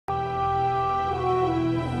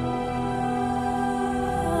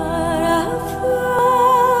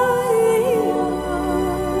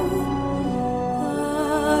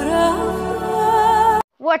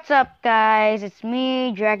What's up, guys? It's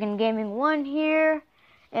me, Dragon Gaming 1 here,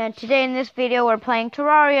 and today in this video we're playing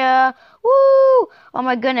Terraria. Woo! Oh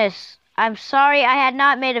my goodness, I'm sorry I had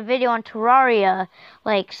not made a video on Terraria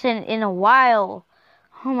like in a while.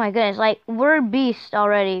 Oh my goodness, like we're beast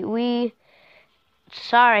already.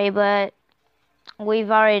 Sorry, but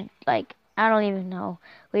we've already I don't even know.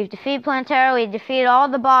 We've defeated Terraria. We defeated all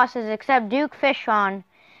the bosses except Duke Fishon,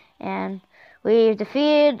 and we've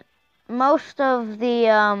defeated most of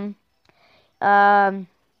the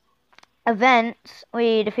events.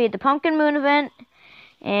 We defeated the Pumpkin Moon event,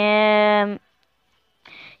 and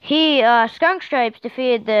Skunk Stripes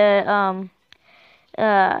defeated the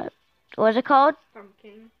what's it called?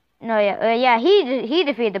 Pumpkin. No, yeah, he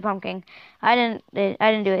defeated the pumpkin. I didn't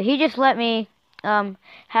do it. He just let me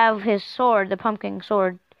have his sword, the pumpkin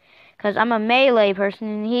sword, because I'm a melee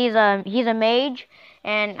person and he's a mage,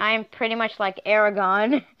 and I'm pretty much like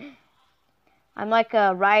Aragon. I'm like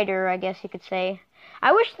a rider, I guess you could say.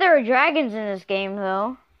 I wish there were dragons in this game,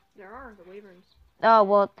 though. There are, the wyverns. Oh,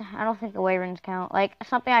 well, I don't think the wyverns count. Like,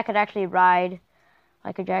 something I could actually ride,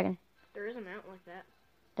 like a dragon. There is a mount like that.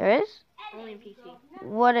 There is? Only in PC.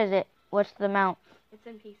 What is it? What's the mount? It's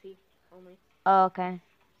in PC only. Oh, okay.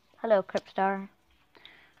 Hello, Cryptstar.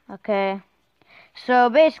 Okay. So,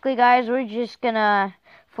 basically, guys, we're just gonna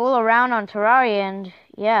fool around on Terraria, and,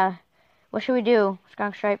 yeah. What should we do,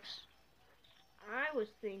 Skunk Stripes? I was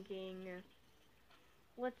thinking,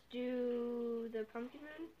 let's do the Pumpkin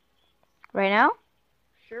Moon. Right now?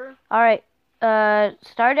 Sure. Alright.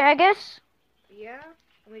 Start it, I guess? Yeah.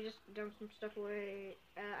 Let me just dump some stuff away.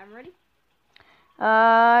 I'm ready.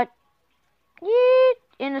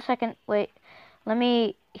 In a second. Wait. Let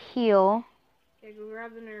me heal. Okay, go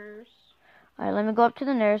grab the nurse. Alright, let me go up to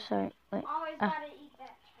the nurse. Alright, wait. Always gotta eat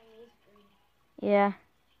that Chinese food. Yeah.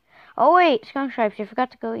 Oh, wait. Skunk Stripes, you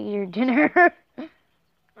forgot to go eat your dinner.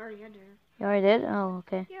 I already had dinner. You already did? Oh,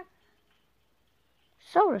 okay. Yeah.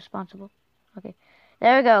 So responsible. Okay.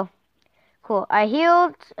 There we go. Cool. I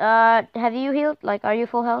healed. Have you healed? Like, are you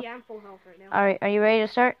full health? Yeah, I'm full health right now. Alright, are you ready to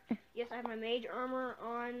start? Yes, I have my mage armor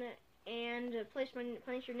on, and place your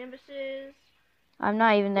nimbuses. I'm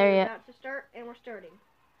not even there We're yet. about to start, and we're starting.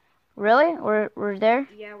 Really? We're there?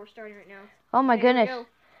 Yeah, we're starting right now. Oh my Okay, here we goodness. go.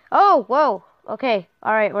 Oh, whoa. Okay.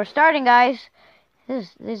 Alright, we're starting, guys.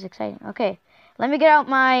 This is exciting. Okay. Let me get out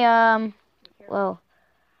my, whoa.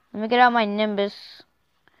 Let me get out my Nimbus.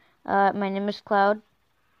 My Nimbus cloud.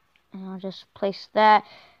 And I'll just place that.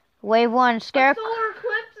 Wave 1, scare. A solar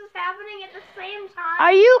eclipse is happening at the same time.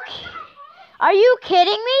 Are you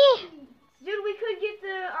kidding me? Dude, we could get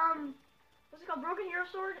the, what's it called, Broken Hero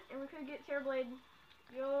Sword, and we could get Terrorblade.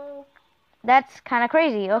 Yo. That's kind of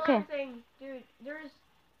crazy. Okay. Another thing, dude, there's...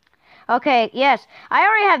 Okay, yes. I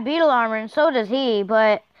already have beetle armor, and so does he,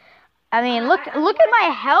 but... I mean, look at my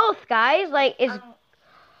health, guys. Like, it's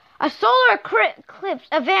a solar eclipse,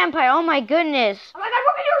 a vampire. Oh my goodness. Oh my god,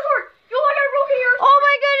 Broken Hero Sword! Yo, I got a Broken Hero Sword! Oh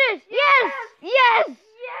my goodness. Yes. Yes.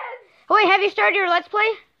 Yes! Wait, have you started your Let's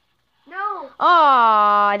Play? No.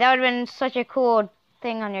 Oh, that would have been such a cool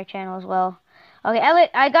thing on your channel as well. Okay,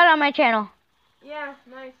 I got it on my channel. Yeah,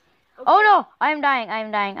 nice. Okay. Oh no, I'm dying.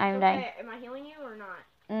 I'm dying. Am I healing you or not?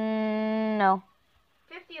 No.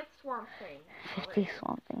 50th Swamp Thing. 50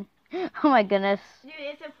 Swamp Thing. Oh my goodness. Dude,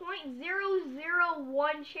 it's a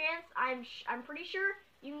 .001 chance. I'm pretty sure.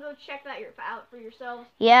 You can go check that out for yourselves.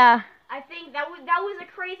 Yeah. I think that was a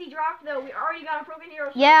crazy drop though. We already got a Broken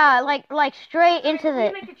Hero Sword. Yeah, like straight into We the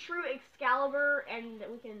can make a true Excalibur, and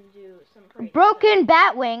we can do some crazy Broken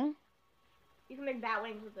stuff. Batwing. You can make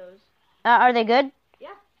Batwings with those. Are they good?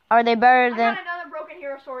 Yeah. Are they better I than? got another Broken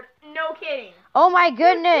Hero Sword. No kidding. Oh my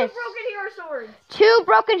goodness. Two Broken Hero Swords. 2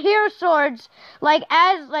 Broken Hero Swords,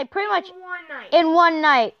 pretty much In one night. in one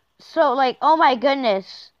night. So oh my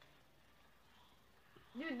goodness.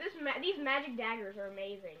 Dude, these magic daggers are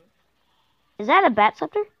amazing. Is that a bat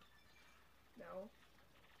scepter? No.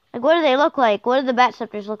 Like, what do they look like? What do the bat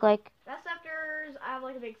scepters look like? Bat scepters, I have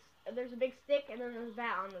there's a big stick, and then there's a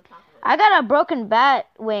bat on the top of it. I got a broken bat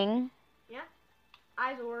wing. Yeah.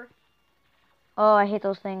 Izor. Oh, I hate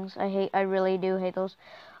those things. I really do hate those.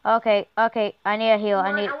 Okay, I need a heal.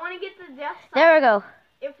 I want to get the death sight. There we go.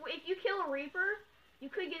 If you kill a Reaper, you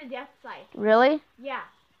could get a death sight. Really? Yeah.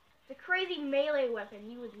 It's a crazy melee weapon.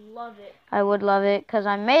 You would love it. I would love it, because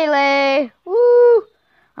I'm melee. Woo!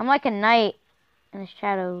 I'm like a knight in the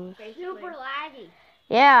shadows. Basically. Super laggy.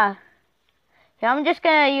 Yeah. Yeah, I'm just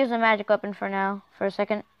gonna use a magic weapon for now, for a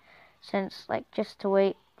second. Since, just to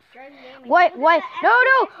wait. What? No!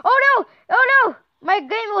 Oh no! Oh no! My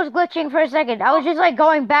game was glitching for a second. I was just,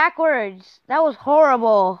 going backwards. That was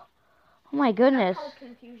horrible. Oh my goodness. That's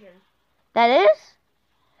called confusion. That is?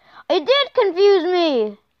 It did confuse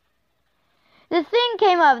me. The thing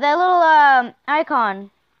came up, that little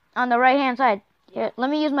icon on the right hand side. Here, let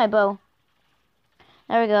me use my bow.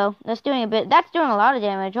 There we go. That's doing a lot of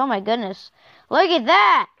damage. Oh my goodness. Look at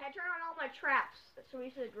that. Can I turn on all my traps so we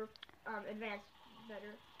should advance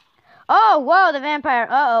better? Oh, whoa, the vampire.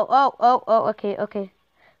 Oh, okay.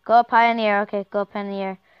 Go up high in the air. Okay, go up in the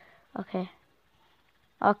air. Okay.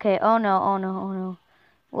 Okay, oh no.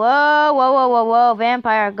 Whoa,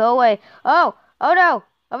 vampire, go away. Oh no,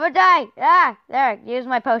 I'm gonna die. Ah, there, use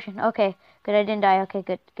my potion. Okay, good, I didn't die. Okay,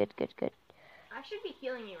 good. I should be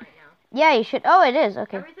healing you right now. Yeah, you should. Oh, it is,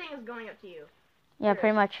 okay. Everything is going up to you. Yeah,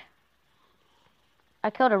 pretty much. I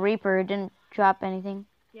killed a reaper, it didn't drop anything.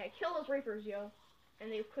 Yeah, kill those reapers, yo.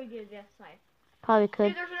 And they could get a death side. Probably could.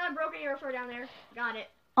 Dude, there's another broken hero sword down there. Got it.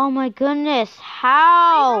 Oh my goodness,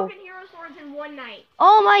 how? 3 broken hero swords in one night.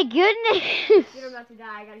 Oh my goodness. Dude, I'm about to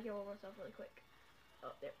die. I gotta heal myself really quick.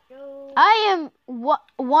 Oh, there we go. I am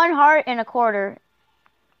 1 heart and a quarter.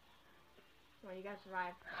 Well, you gotta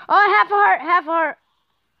survive. Oh, half a heart.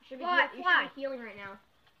 You should be healing right now.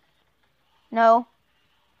 No.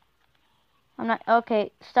 I'm not.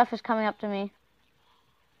 Okay, stuff is coming up to me.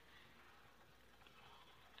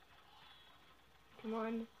 Come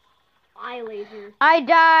on. Eye laser. I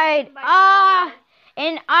died.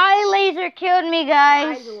 An eye laser killed me,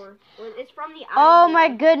 guys. It's from the eye. Oh my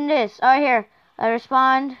goodness. Oh, here. I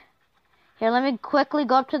respond. Here, let me quickly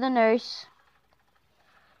go up to the nurse.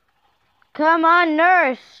 Come on,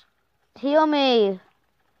 nurse. Heal me.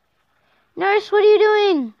 Nurse, what are you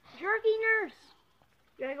doing? Jerky nurse.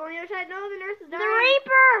 You gotta go on the other side. No, the nurse is dying. The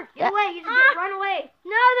Reaper! Get away. You just run away.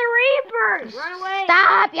 No, the Reapers! Run away.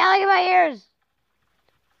 Stop yelling in my ears.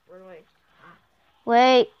 Run away.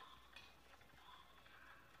 Wait.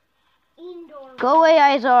 Indoor. Go away,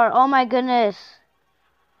 Izor. Oh my goodness.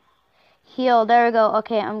 Heal. There we go.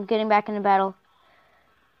 Okay, I'm getting back into battle.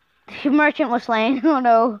 The merchant was slain. Oh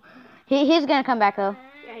no. He's gonna come back though.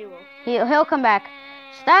 Yeah, he will. He'll come back.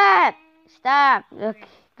 Stop. Okay.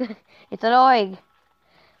 It's annoying.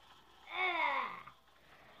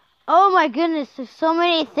 Oh my goodness, there's so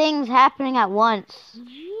many things happening at once.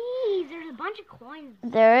 Jeez, there's a bunch of coins.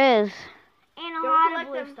 There is. And a Don't lot collect of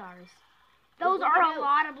blue them. stars. Those are a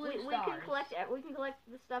lot of blue We stars. can collect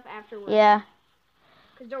the stuff afterwards. Yeah.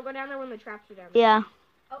 Cause don't go down there when the traps are down there. Yeah.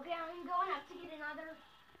 Okay, I'm going up to get another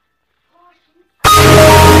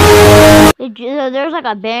portion. There's like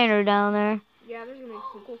a banner down there. Yeah, there's gonna be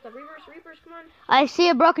some cool stuff. Reapers, come on. I see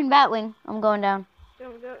a broken batwing. I'm going down.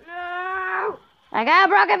 Don't go. No! I got a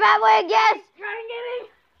broken batwing. Yes. Dragon gaming.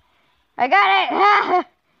 I got it.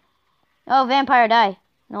 Oh, vampire, die.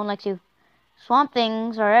 No one likes you. Swamp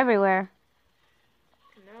things are everywhere.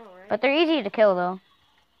 No, right? But they're easy to kill, though.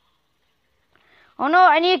 Oh, no,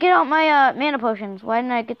 I need to get out my mana potions. Why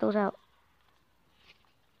didn't I get those out?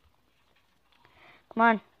 Come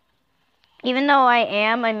on. Even though I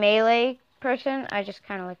am a melee person, I just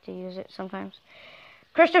kind of like to use it sometimes.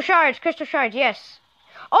 Crystal shards, yes.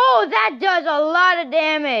 Oh, that does a lot of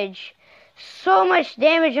damage. So much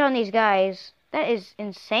damage on these guys. That is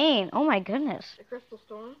insane. Oh my goodness. The crystal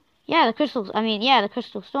storm. Yeah, the crystal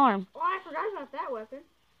storm. Oh, I forgot about that weapon.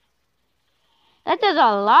 That does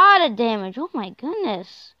a lot of damage. Oh my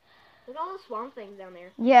goodness. There's all those swamp things down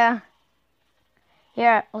there. Yeah.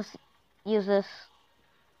 Here, let's use this.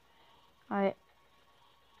 Alright.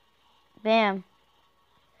 Bam.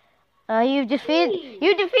 You defeated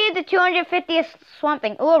the 250th swamp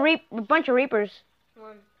thing. Oh, a bunch of reapers. Come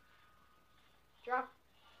on. Drop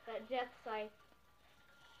that death scythe.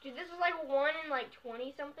 Dude, this is like 1 in like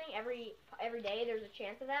 20 something every day. There's a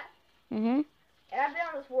chance of that. Mhm. And I've been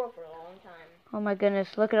on this world for a long time. Oh my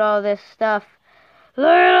goodness! Look at all this stuff. Look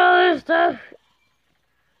at all this stuff.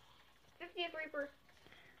 50th Reaper.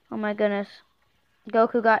 Oh my goodness!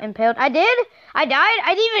 Goku got impaled. I did. I died.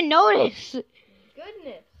 I didn't even notice.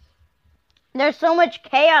 Goodness. There's so much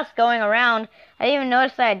chaos going around. I didn't even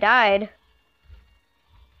notice that I died.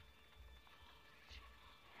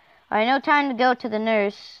 Alright, no time to go to the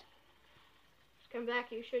nurse. Come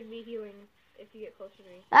back. You should be healing if you get closer to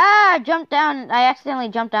me. Ah, jumped down. I accidentally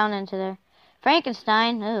jumped down into there.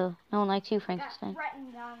 Frankenstein. Ooh, no one likes you, Frankenstein. Got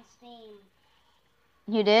threatened on Steam.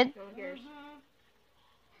 You did? No one cares.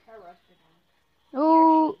 I roasted him.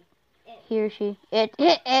 Ooh. He or she. It.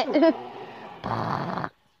 It.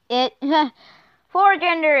 4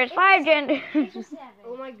 genders, 5 genders. It's a 7.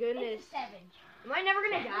 Oh my goodness. It's a 7. Am I never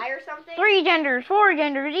gonna die or something? 3 genders, 4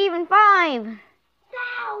 genders, even 5. 1,000.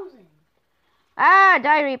 Ah,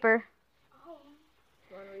 die Reaper. Oh,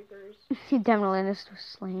 One Reapers. Demolins was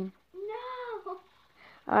slain. no.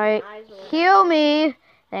 Alright, Eyes are- heal me.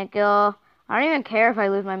 Thank you. I don't even care if I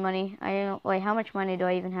lose my money. I don't. Wait, how much money do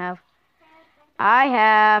I even have? I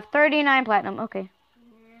have 39 platinum. Okay.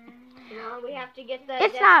 Come on, we have to get the.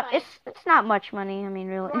 It's death not. scythe. It's not much money. I mean,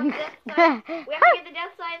 really. Come on, death scythe. We have to get the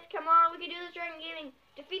death scythe. Come on, we can do this, Dragon Gaming.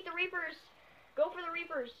 Defeat the Reapers. Go for the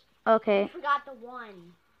Reapers. Okay. I forgot the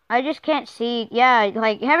one. I just can't see. Yeah,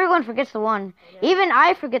 like everyone forgets the one. Even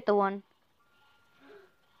I forget the one.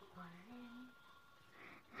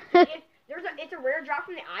 It's a rare drop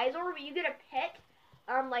from the eyes orb, but you get a pet,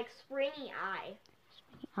 like springy eye.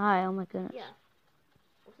 Hi. Oh my goodness. Yeah.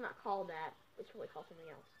 It's not called that. It's really called something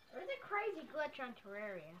else. There's a crazy glitch on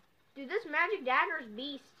Terraria. Dude, this magic dagger is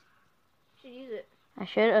beast. Should use it. I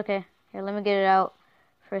should. Okay. Here, let me get it out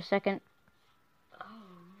for a second. Oh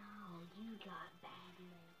no, you got bad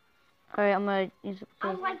news. All right, I'm gonna use it.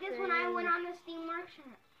 I was like this when I went on the Steam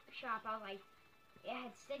Workshop. I was like, it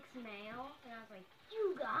had 6 mail, and I was like,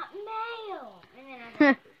 you got mail. And then I was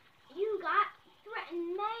like, you got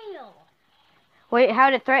threatened mail. Wait, how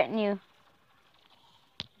did it threaten you?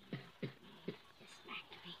 It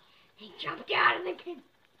smacked me. He jumped out of the kid.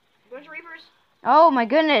 Bunch of Reapers. Oh my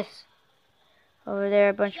goodness. Over there,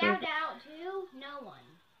 a bunch Shout of. out to no one.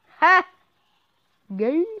 Ha!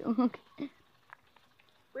 Gay. Okay.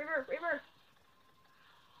 Reaper.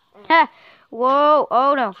 Ha! Whoa!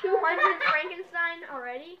 Oh no! 200 Frankenstein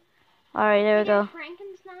already. All right, there we go.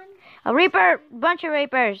 Frankenstein? A reaper, bunch of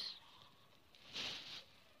reapers.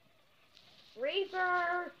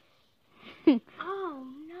 Reaper. Oh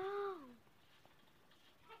no.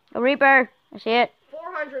 A reaper. I see it.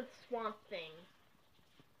 400 swamp thing.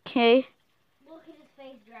 Okay. Look at his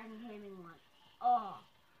face, Dragon Gaming 1. Oh.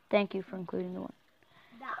 Thank you for including the one.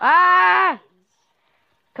 That Ah!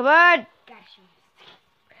 Come on! Gosh,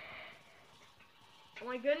 Oh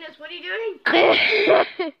my goodness, what are you doing?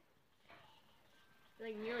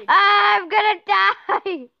 Like nearly. I'm gonna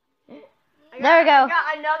die! I There we go. I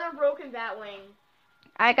got another broken bat wing.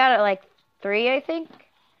 I got it like 3, I think.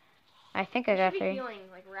 I think I You got should be 3. healing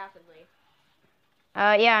like rapidly.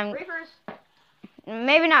 Yeah, Reapers.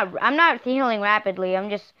 maybe not. I'm not healing rapidly. I'm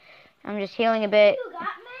just healing a bit. you got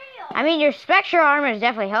mail. I mean, your spectral armor is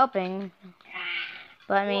definitely helping.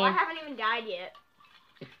 But I mean, Well, I haven't even died yet.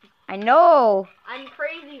 I know. I'm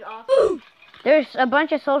crazy awesome. There's a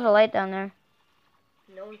bunch of souls of light down there.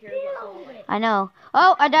 No one cares about soul light. I know.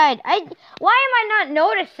 Oh, I died. Why am I not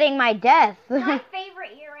noticing my death? My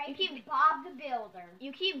favorite earache You keep- is Bob the Builder.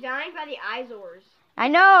 You keep dying by the Izors. I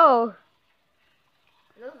know.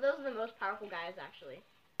 Those are the most powerful guys, actually.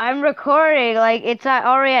 I'm recording. Like, it's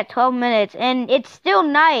already at 12 minutes, and it's still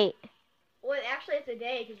night. Well, actually, it's a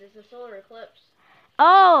day because it's a solar eclipse.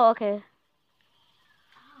 Oh, okay.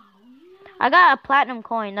 Oh no. I got a platinum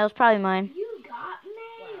coin. That was probably mine. You got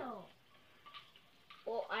mail.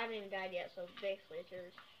 Well, I haven't even died yet, so basically it's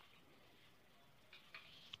yours.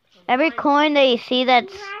 Every Mine- coin that you see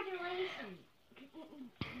that's... Congratulations.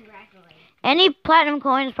 Congratulations. Any platinum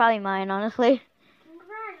coin is probably mine, honestly.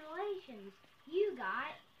 Congratulations. You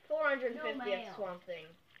got 450th No mail. swamp thing.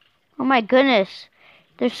 Oh my goodness.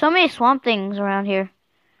 There's so many swamp things around here.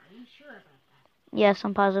 Are you sure about that? Yes,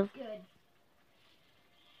 I'm positive. Good.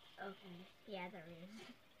 Okay. Yeah, there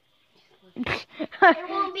is. It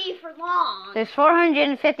won't be for long. There's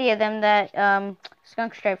 450 of them that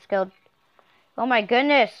Skunk Stripes killed. Oh my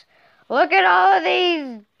goodness. Look at all of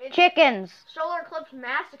these chickens. Solar eclipse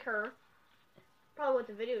massacre. Probably what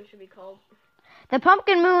the video should be called. The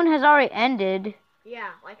pumpkin moon has already ended. Yeah,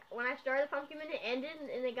 like when I started the pumpkin moon, it ended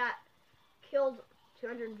and they got killed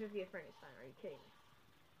 250th Frankenstein. Are you kidding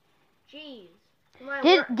me? Jeez. Come on,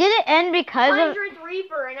 Did it end because of... 100th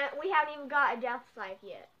Reaper, and we haven't even got a death scythe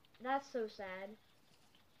yet. That's so sad.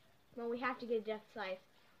 Well, we have to get a death scythe.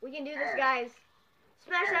 We can do this, guys.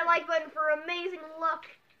 Smash that like button for amazing luck.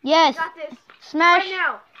 Yes. Got this. Smash Right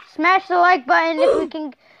now. smash the like button if we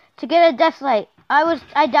can to get a death light.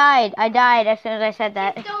 I died as soon as I said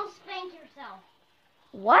that. Don't spank yourself.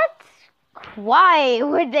 What? Why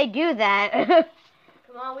would they do that?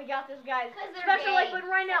 Come on, we got this, guys. 'Cause they're Smash the gay. like button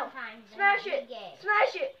right now. Sometimes they Smash might it. be gay.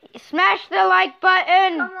 Smash it. Smash the like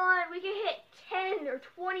button. Come on, we can hit 10 or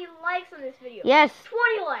 20 likes on this video. Yes.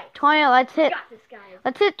 20 likes. 20. Let's We hit got this, guys.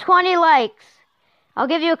 Let's hit 20 likes. I'll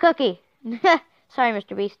give you a cookie. Sorry,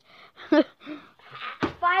 Mr. Beast. 500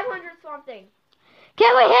 swamp thing.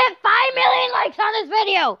 Can we hit 5 million likes on this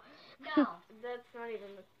video? No. That's not even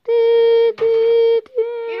the... Do, do, do.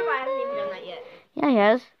 PewDiePie hasn't even done that yet. Yeah, he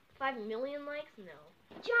has. 5 million likes? No.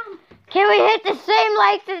 Jump. Can we hit the same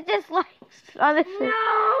likes as dislikes on this?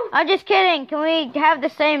 No! I'm just kidding. Can we have the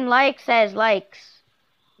same likes as likes?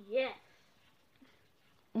 Yes.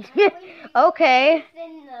 Okay.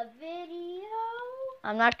 In the video.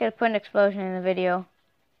 I'm not gonna put an explosion in the video.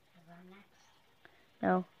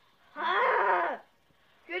 No. Ah!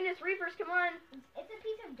 Goodness, Reapers, come on. It's a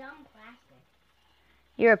piece of dumb plastic.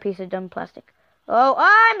 You're a piece of dumb plastic. Oh,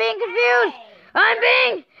 I'm being confused.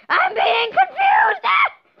 Hey, I'm being confused.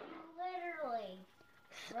 Ah! you literally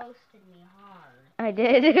roasted me hard. I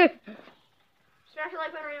did. Smash the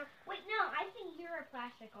like button right now. Wait, no, I think you're a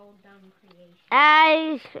plastic old dumb creation.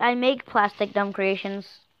 I make plastic dumb creations.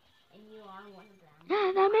 And you are one of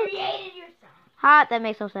them. That makes Created yourself. hot. That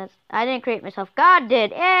makes no sense. I didn't create myself. God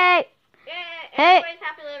did. Hey, Yeah, Hey, everybody's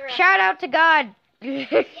happily ever after. shout out to God.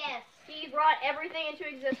 Yes. He brought everything into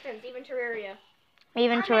existence, even Terraria.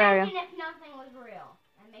 Even Terraria. Imagine if nothing was real.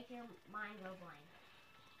 And make your mind go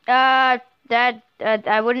blank.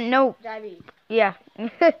 I wouldn't know. Diabetes. Yeah.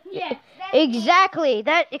 Yes. Exactly.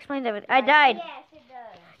 That explains everything. I died. Yes, it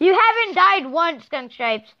does. You haven't died once, Skunk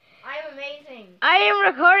Stripes. I am amazing. I am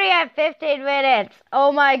recording at 15 minutes.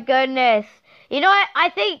 Oh my goodness. You know what? I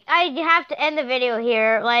think I have to end the video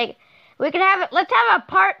here. Like, we can have it. Let's have a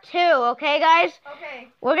part 2, okay, guys? Okay.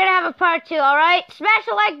 We're gonna have a part 2, all right? Smash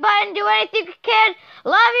the like button. Do anything you can.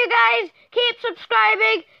 Love you guys. Keep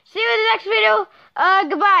subscribing. See you in the next video.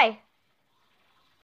 Goodbye.